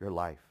your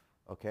life,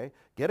 okay?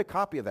 Get a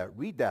copy of that.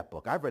 Read that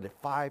book. I've read it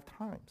 5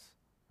 times,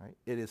 right?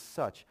 It is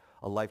such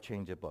a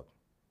life-changing book.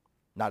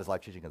 Not as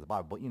life-changing as the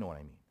Bible, but you know what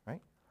I mean,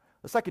 right?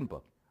 The second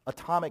book,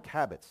 Atomic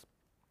Habits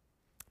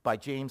by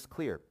James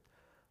Clear.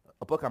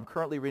 A book I'm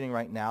currently reading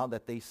right now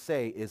that they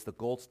say is the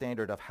gold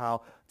standard of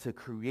how to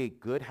create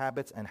good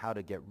habits and how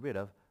to get rid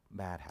of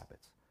bad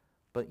habits.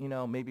 But, you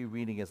know, maybe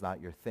reading is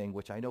not your thing,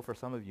 which I know for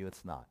some of you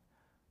it's not.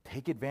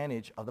 Take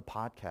advantage of the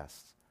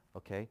podcasts,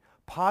 okay?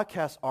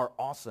 Podcasts are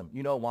awesome.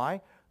 You know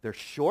why? They're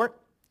short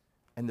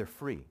and they're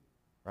free,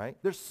 right?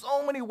 There's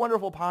so many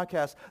wonderful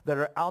podcasts that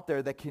are out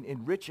there that can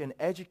enrich and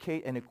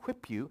educate and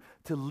equip you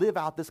to live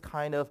out this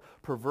kind of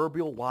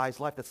proverbial wise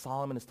life that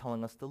Solomon is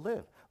telling us to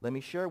live. Let me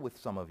share with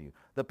some of you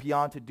the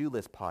Beyond To-Do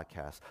List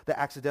podcast, the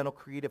Accidental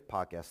Creative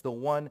podcast, the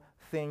One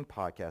Thing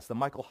podcast, the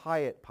Michael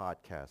Hyatt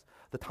podcast,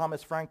 the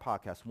Thomas Frank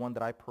podcast, one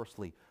that I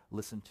personally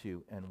listen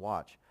to and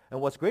watch.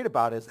 And what's great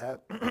about it is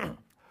that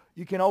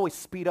you can always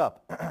speed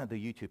up the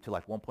YouTube to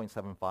like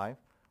 1.75,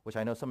 which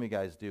I know some of you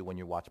guys do when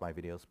you watch my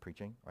videos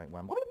preaching, right?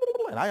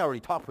 And I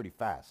already talk pretty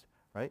fast,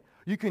 right?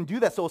 You can do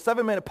that. So a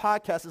 7-minute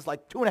podcast is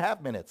like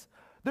 2.5 minutes.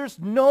 There's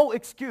no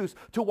excuse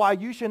to why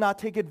you should not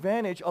take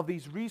advantage of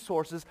these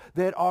resources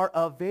that are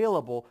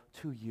available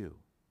to you.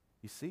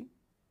 You see?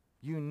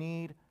 You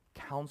need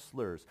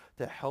counselors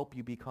to help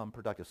you become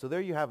productive. So there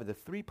you have it, the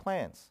 3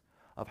 plans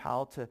of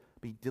how to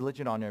be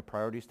diligent on your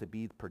priorities to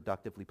be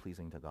productively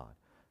pleasing to God.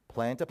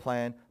 Plan to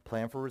plan,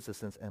 plan for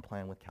resistance, and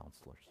plan with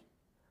counselors.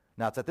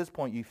 Now, it's at this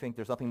point you think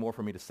there's nothing more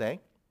for me to say,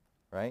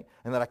 right?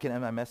 And that I can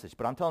end my message.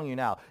 But I'm telling you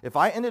now, if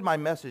I ended my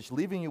message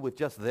leaving you with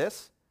just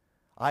this,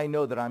 I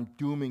know that I'm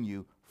dooming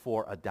you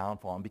for a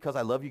downfall. And because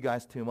I love you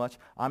guys too much,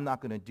 I'm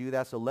not going to do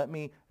that. So let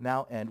me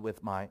now end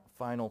with my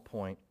final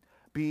point.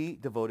 Be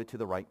devoted to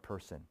the right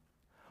person.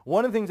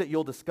 One of the things that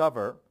you'll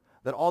discover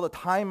that all the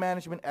time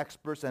management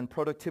experts and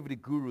productivity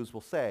gurus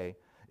will say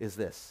is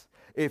this.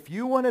 If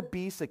you want to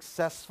be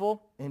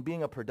successful in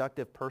being a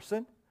productive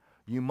person,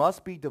 you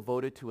must be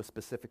devoted to a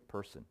specific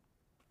person.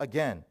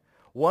 Again,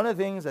 one of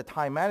the things that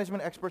time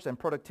management experts and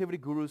productivity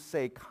gurus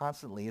say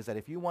constantly is that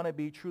if you want to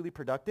be truly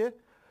productive,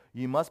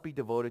 you must be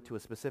devoted to a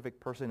specific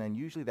person, and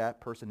usually that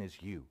person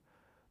is you,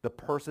 the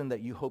person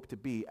that you hope to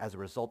be as a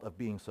result of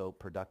being so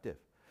productive.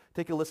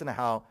 Take a listen to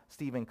how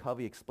Stephen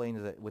Covey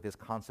explains it with his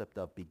concept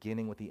of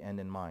beginning with the end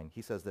in mind.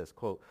 He says this,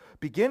 quote,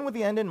 "Begin with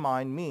the end in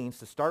mind means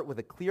to start with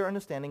a clear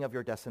understanding of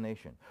your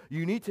destination.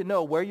 You need to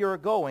know where you're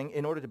going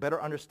in order to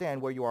better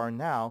understand where you are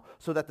now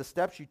so that the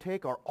steps you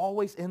take are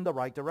always in the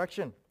right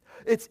direction.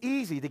 It's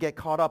easy to get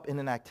caught up in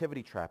an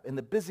activity trap, in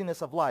the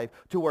busyness of life,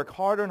 to work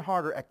harder and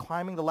harder at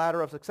climbing the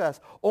ladder of success,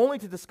 only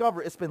to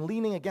discover it's been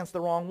leaning against the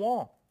wrong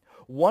wall.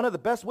 One of the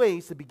best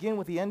ways to begin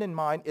with the end in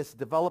mind is to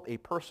develop a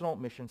personal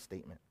mission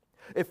statement.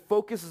 It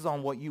focuses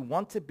on what you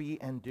want to be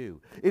and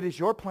do. It is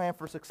your plan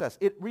for success.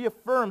 It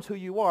reaffirms who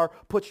you are,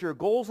 puts your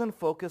goals in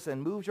focus,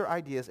 and moves your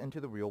ideas into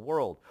the real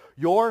world.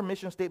 Your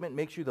mission statement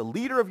makes you the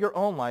leader of your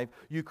own life.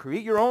 You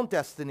create your own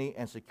destiny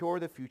and secure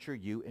the future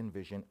you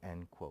envision,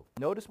 end quote.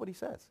 Notice what he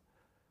says.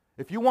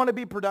 If you want to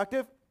be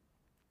productive,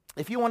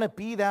 if you want to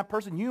be that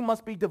person, you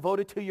must be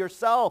devoted to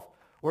yourself.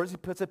 Or as he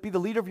puts it, be the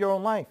leader of your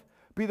own life.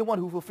 Be the one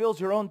who fulfills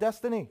your own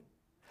destiny.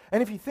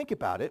 And if you think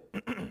about it,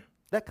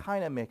 that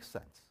kind of makes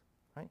sense,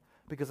 right?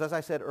 Because as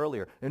I said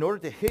earlier, in order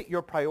to hit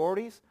your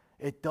priorities,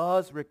 it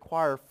does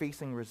require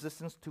facing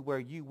resistance to where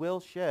you will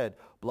shed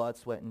blood,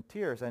 sweat, and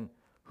tears. And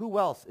who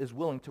else is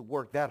willing to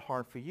work that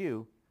hard for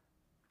you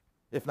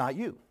if not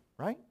you,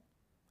 right?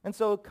 And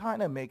so it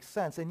kind of makes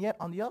sense. And yet,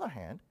 on the other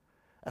hand,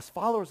 as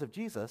followers of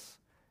Jesus,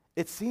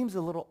 it seems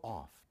a little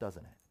off,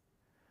 doesn't it?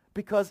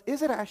 Because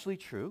is it actually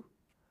true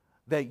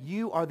that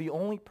you are the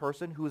only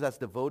person who is as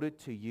devoted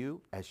to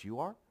you as you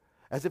are?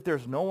 As if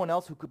there's no one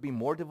else who could be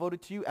more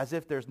devoted to you, as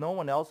if there's no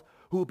one else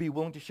who would be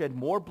willing to shed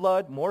more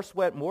blood, more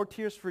sweat, more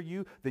tears for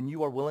you than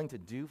you are willing to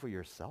do for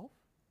yourself?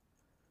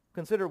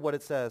 Consider what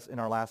it says in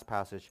our last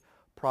passage,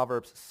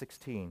 Proverbs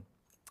 16,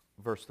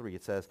 verse 3.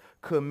 It says,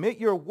 "Commit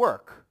your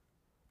work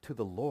to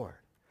the Lord,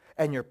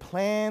 and your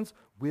plans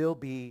will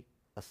be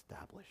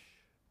established."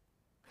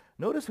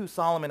 Notice who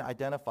Solomon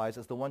identifies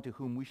as the one to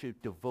whom we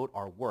should devote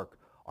our work,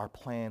 our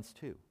plans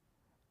to.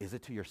 Is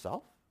it to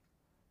yourself?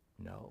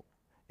 No.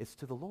 It's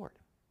to the Lord.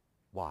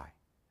 Why?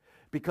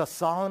 Because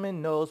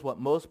Solomon knows what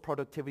most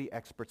productivity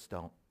experts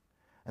don't,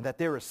 and that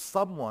there is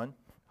someone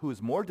who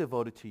is more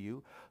devoted to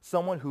you,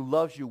 someone who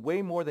loves you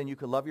way more than you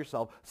could love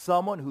yourself,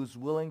 someone who's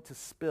willing to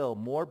spill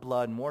more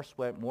blood, more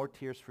sweat, more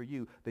tears for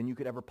you than you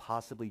could ever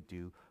possibly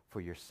do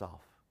for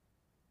yourself.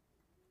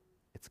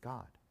 It's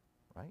God,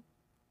 right?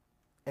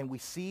 And we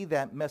see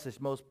that message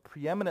most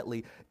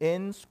preeminently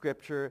in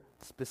Scripture,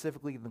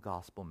 specifically in the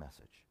gospel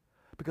message.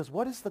 Because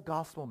what is the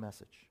gospel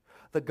message?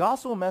 The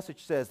gospel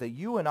message says that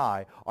you and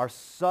I are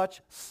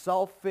such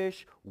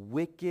selfish,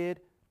 wicked,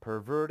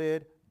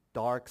 perverted,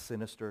 dark,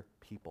 sinister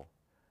people.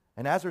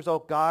 And as a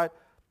result,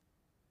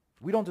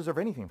 we don't deserve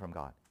anything from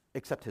God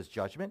except his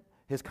judgment,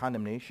 his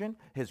condemnation,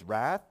 his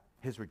wrath,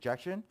 his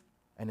rejection,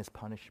 and his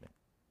punishment.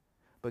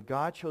 But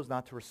God chose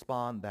not to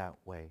respond that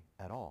way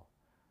at all.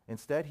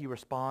 Instead, he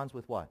responds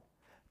with what?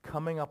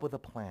 Coming up with a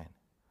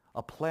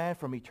plan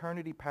from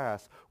eternity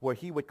past where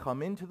he would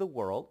come into the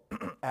world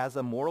as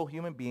a mortal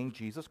human being,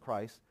 Jesus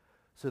Christ,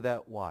 so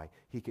that why?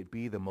 He could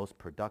be the most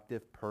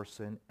productive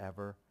person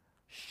ever,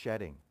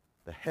 shedding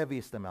the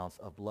heaviest amounts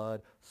of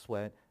blood,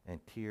 sweat,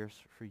 and tears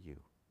for you,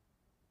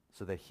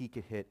 so that he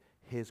could hit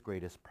his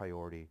greatest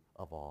priority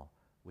of all,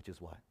 which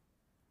is what?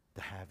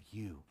 To have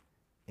you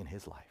in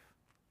his life,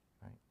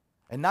 right?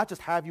 And not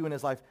just have you in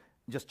his life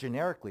just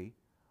generically,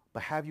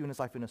 but have you in his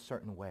life in a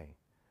certain way.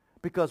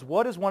 Because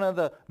what is one of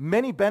the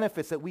many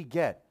benefits that we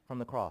get from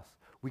the cross?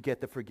 We get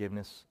the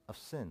forgiveness of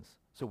sins.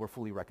 So we're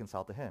fully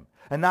reconciled to him.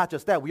 And not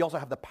just that, we also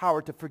have the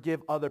power to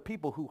forgive other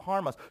people who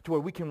harm us to where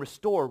we can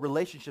restore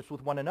relationships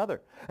with one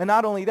another. And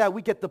not only that,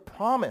 we get the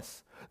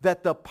promise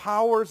that the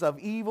powers of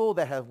evil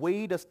that have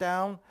weighed us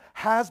down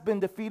has been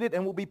defeated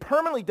and will be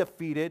permanently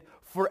defeated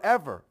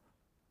forever.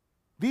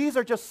 These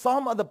are just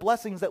some of the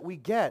blessings that we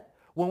get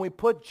when we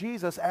put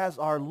Jesus as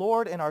our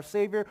Lord and our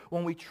Savior,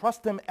 when we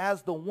trust him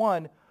as the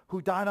one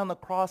who died on the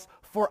cross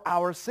for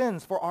our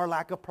sins, for our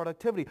lack of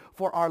productivity,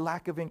 for our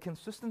lack of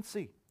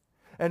inconsistency.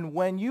 And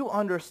when you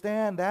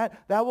understand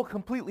that, that will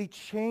completely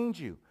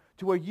change you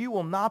to where you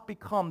will not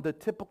become the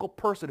typical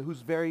person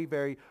who's very,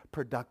 very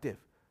productive,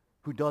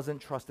 who doesn't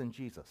trust in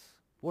Jesus.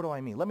 What do I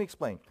mean? Let me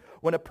explain.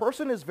 When a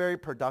person is very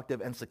productive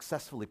and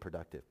successfully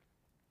productive,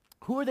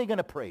 who are they going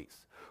to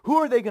praise? Who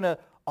are they going to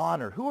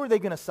honor? Who are they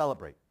going to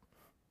celebrate?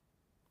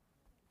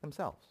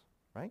 Themselves,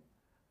 right?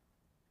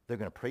 They're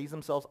going to praise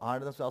themselves,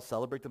 honor themselves,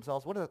 celebrate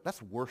themselves.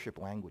 That's worship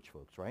language,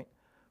 folks, right?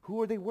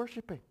 Who are they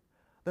worshiping?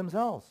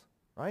 Themselves,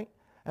 right?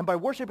 And by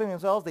worshiping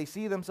themselves, they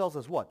see themselves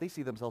as what? They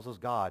see themselves as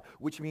God,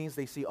 which means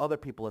they see other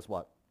people as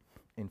what?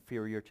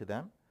 Inferior to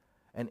them.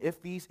 And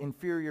if these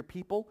inferior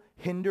people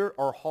hinder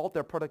or halt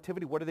their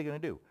productivity, what are they going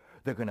to do?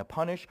 They're going to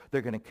punish,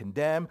 they're going to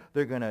condemn,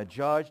 they're going to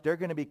judge, they're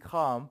going to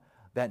become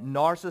that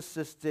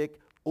narcissistic,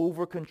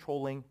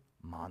 over-controlling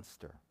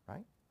monster,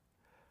 right?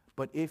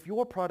 But if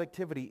your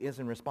productivity is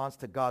in response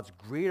to God's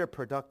greater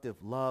productive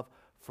love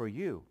for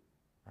you,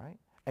 right,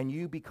 and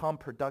you become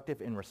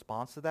productive in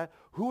response to that,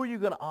 who are you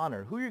going to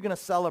honor? Who are you going to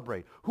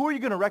celebrate? Who are you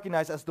going to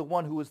recognize as the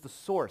one who is the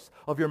source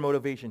of your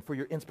motivation, for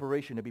your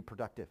inspiration to be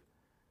productive?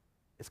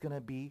 It's going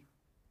to be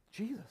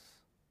Jesus.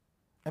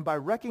 And by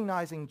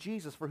recognizing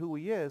Jesus for who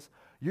he is,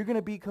 you're going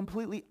to be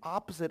completely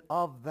opposite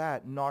of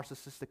that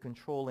narcissistic,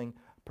 controlling,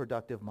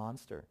 productive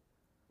monster.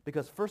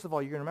 Because first of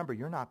all, you're going to remember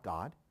you're not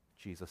God.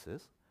 Jesus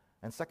is.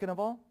 And second of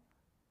all,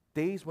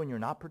 days when you're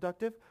not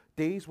productive,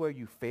 days where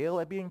you fail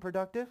at being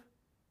productive,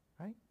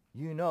 right?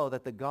 You know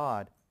that the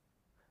God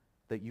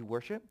that you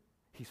worship,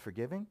 he's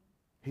forgiving,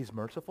 he's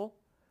merciful,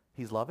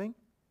 he's loving,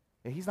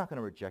 and he's not going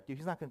to reject you,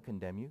 he's not going to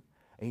condemn you,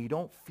 and you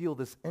don't feel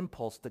this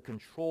impulse to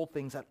control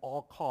things at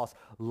all costs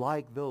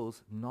like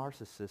those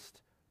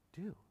narcissists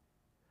do.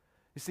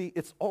 You see,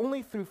 it's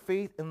only through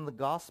faith in the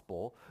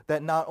gospel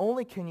that not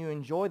only can you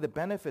enjoy the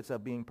benefits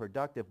of being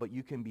productive, but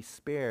you can be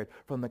spared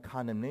from the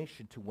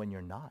condemnation to when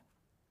you're not.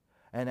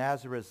 And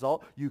as a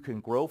result, you can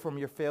grow from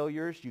your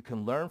failures, you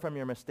can learn from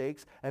your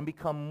mistakes, and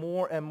become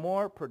more and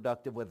more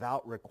productive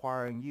without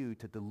requiring you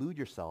to delude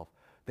yourself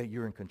that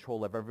you're in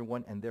control of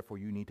everyone, and therefore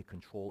you need to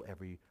control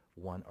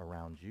everyone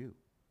around you.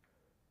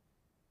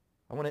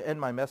 I want to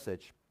end my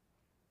message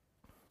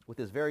with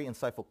this very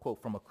insightful quote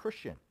from a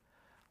Christian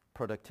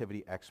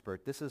productivity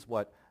expert. This is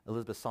what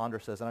Elizabeth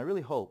Saunders says, and I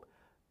really hope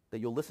that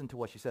you'll listen to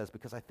what she says,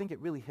 because I think it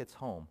really hits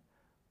home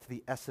to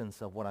the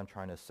essence of what I'm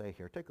trying to say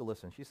here. Take a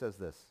listen. She says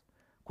this,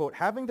 quote,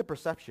 "Having the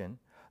perception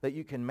that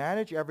you can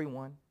manage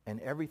everyone and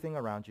everything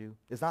around you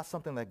is not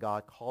something that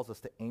God calls us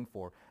to aim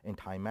for in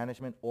time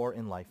management or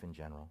in life in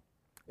general.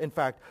 In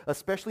fact,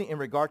 especially in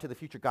regard to the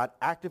future, God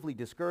actively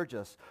discourages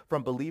us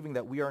from believing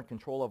that we are in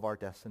control of our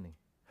destiny.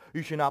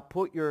 You should not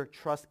put your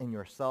trust in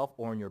yourself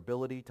or in your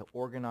ability to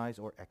organize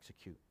or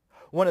execute.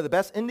 One of the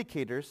best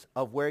indicators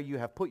of where you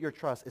have put your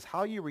trust is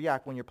how you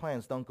react when your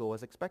plans don't go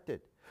as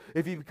expected.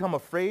 If you become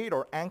afraid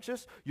or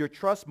anxious, your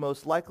trust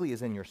most likely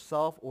is in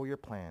yourself or your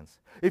plans.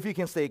 If you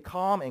can stay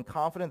calm and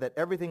confident that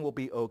everything will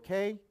be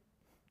okay,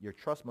 your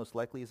trust most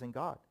likely is in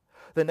God.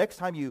 The next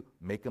time you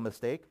make a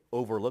mistake,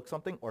 overlook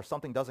something, or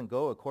something doesn't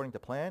go according to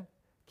plan,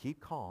 keep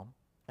calm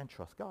and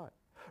trust God.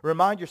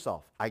 Remind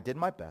yourself, I did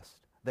my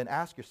best. Then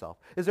ask yourself,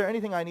 is there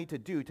anything I need to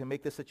do to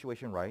make this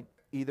situation right,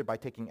 either by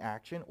taking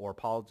action or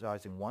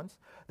apologizing once?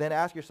 Then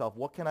ask yourself,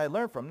 what can I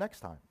learn from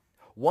next time?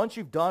 Once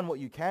you've done what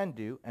you can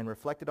do and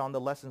reflected on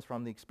the lessons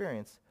from the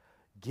experience,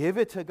 give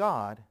it to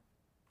God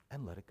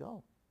and let it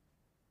go.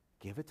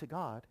 Give it to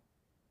God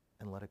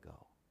and let it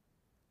go.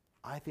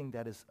 I think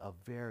that is a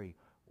very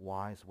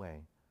wise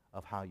way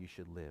of how you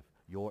should live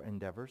your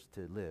endeavors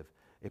to live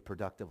a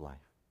productive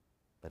life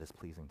that is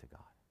pleasing to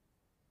God.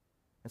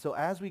 And so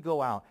as we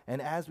go out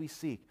and as we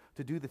seek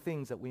to do the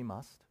things that we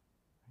must,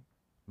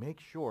 make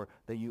sure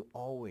that you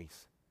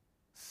always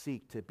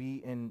seek to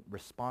be in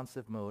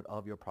responsive mode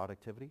of your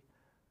productivity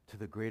to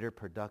the greater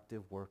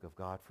productive work of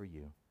God for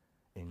you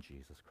in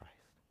Jesus Christ.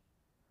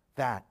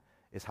 That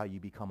is how you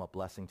become a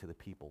blessing to the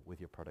people with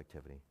your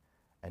productivity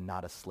and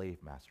not a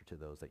slave master to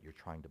those that you're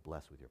trying to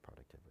bless with your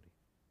productivity.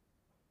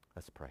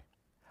 Let's pray.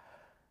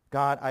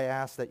 God, I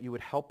ask that you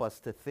would help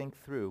us to think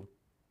through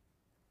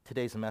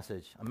today's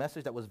message, a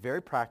message that was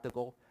very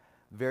practical,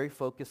 very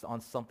focused on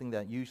something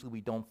that usually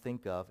we don't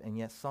think of, and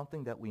yet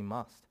something that we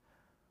must.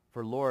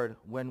 For Lord,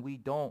 when we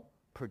don't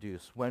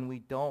produce, when we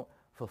don't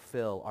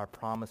fulfill our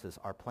promises,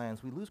 our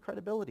plans, we lose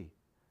credibility.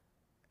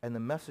 And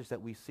the message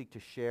that we seek to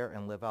share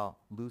and live out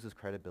loses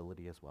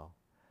credibility as well.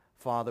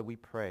 Father, we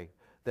pray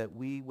that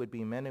we would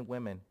be men and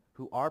women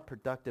who are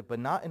productive, but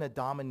not in a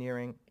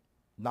domineering,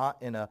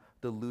 not in a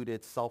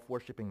deluded,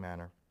 self-worshiping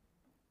manner,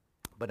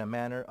 but a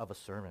manner of a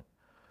servant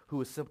who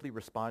is simply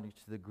responding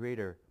to the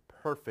greater,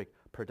 perfect,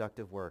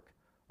 productive work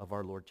of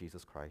our Lord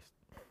Jesus Christ.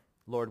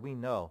 Lord, we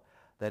know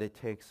that it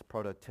takes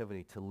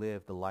productivity to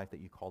live the life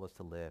that you called us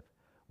to live.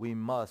 We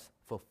must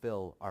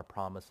fulfill our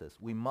promises.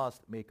 We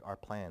must make our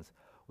plans.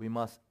 We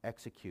must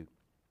execute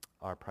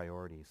our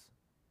priorities.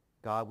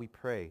 God, we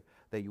pray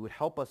that you would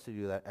help us to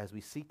do that as we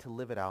seek to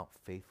live it out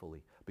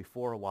faithfully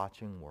before a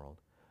watching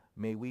world.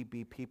 May we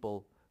be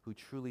people who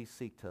truly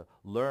seek to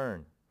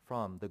learn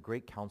from the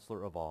great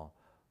counselor of all,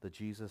 the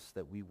Jesus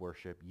that we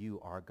worship, you,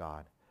 our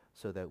God,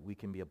 so that we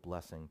can be a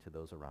blessing to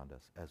those around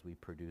us as we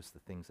produce the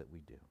things that we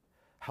do.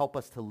 Help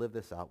us to live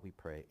this out, we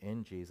pray,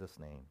 in Jesus'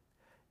 name.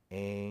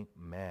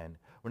 Amen.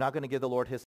 We're not going to give the Lord his